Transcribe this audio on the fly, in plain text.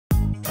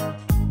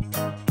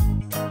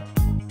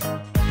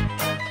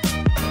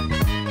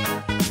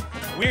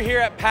We're here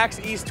at PAX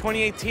East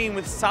 2018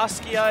 with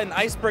Saskia and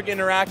Iceberg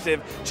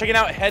Interactive, checking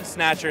out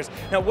Headsnatchers.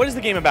 Now, what is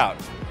the game about?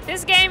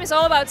 This game is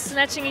all about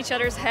snatching each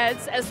other's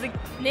heads, as the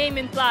name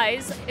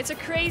implies. It's a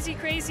crazy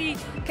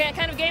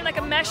kind of game, like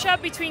a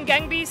mashup between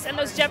Gang Beasts and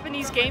those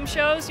Japanese game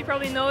shows. You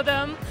probably know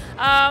them.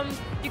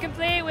 You can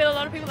play with a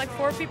lot of people, like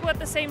 4 people at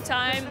the same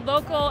time,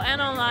 local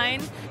and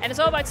online. And it's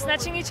all about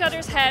snatching each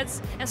other's heads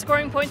and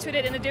scoring points with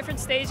it in the different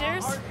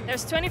stages.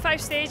 There's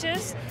 25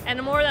 stages and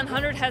more than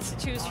 100 heads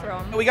to choose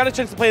from. We got a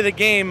chance to play the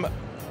game.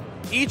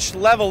 Each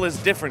level is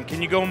different.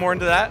 Can you go more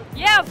into that?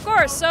 Yeah, of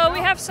course. So we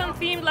have some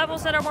themed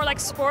levels that are more like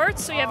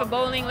sports. So you have a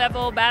bowling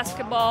level,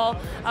 basketball,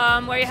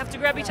 where you have to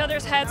grab each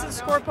other's heads and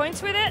score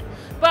points with it.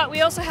 But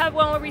we also have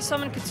one where we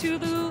summon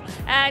Cthulhu,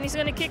 and he's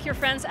going to kick your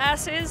friends'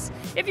 asses.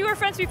 If you were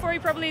friends before,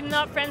 you're probably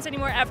not friends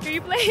anymore after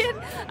you play it.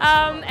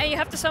 And you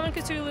have to summon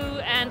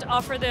Cthulhu and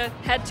offer the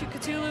head to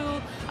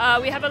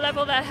Cthulhu. We have a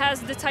level that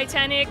has the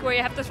Titanic, where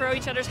you have to throw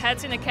each other's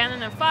heads in a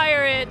cannon and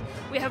fire it.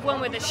 We have one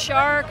with a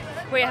shark,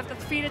 where you have to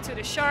feed it to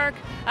the shark.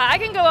 I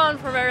can go on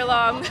for very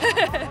long.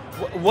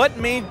 What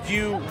made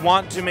you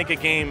want to make a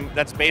game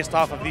that's based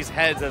off of these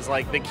heads as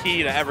like the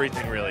key to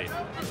everything, really?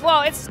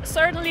 Well, it's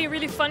certainly a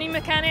really funny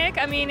mechanic.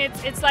 I mean,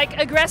 it's like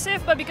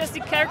aggressive, but because the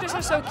characters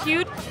are so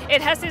cute,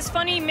 it has this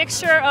funny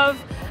mixture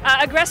of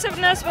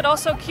aggressiveness but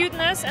also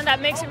cuteness, and that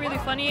makes it really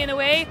funny in a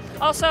way.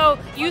 Also,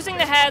 using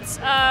the heads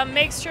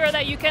makes sure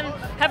that you can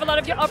have a lot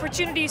of your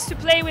opportunities to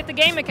play with the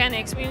game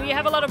mechanics. I mean, we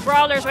have a lot of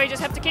brawlers where you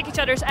just have to kick each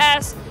other's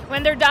ass.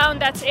 When they're down,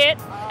 that's it.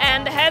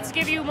 And the heads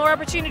give you more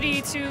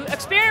opportunity to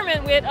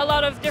experiment with a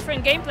lot of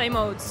different gameplay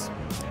modes.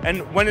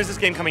 And when is this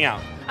game coming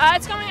out?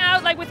 It's coming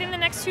out like within the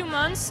next 2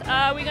 months.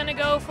 We're going to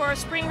go for a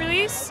spring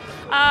release,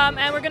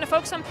 and we're going to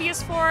focus on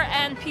PS4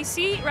 and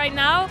PC right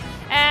now.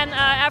 And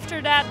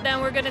after that,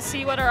 then we're going to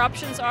see what our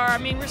options are. I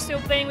mean, we're still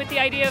playing with the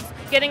idea of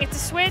getting it to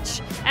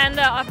Switch and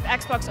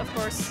Xbox, of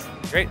course.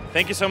 Great.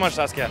 Thank you so much,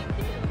 Saskia.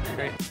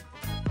 Great.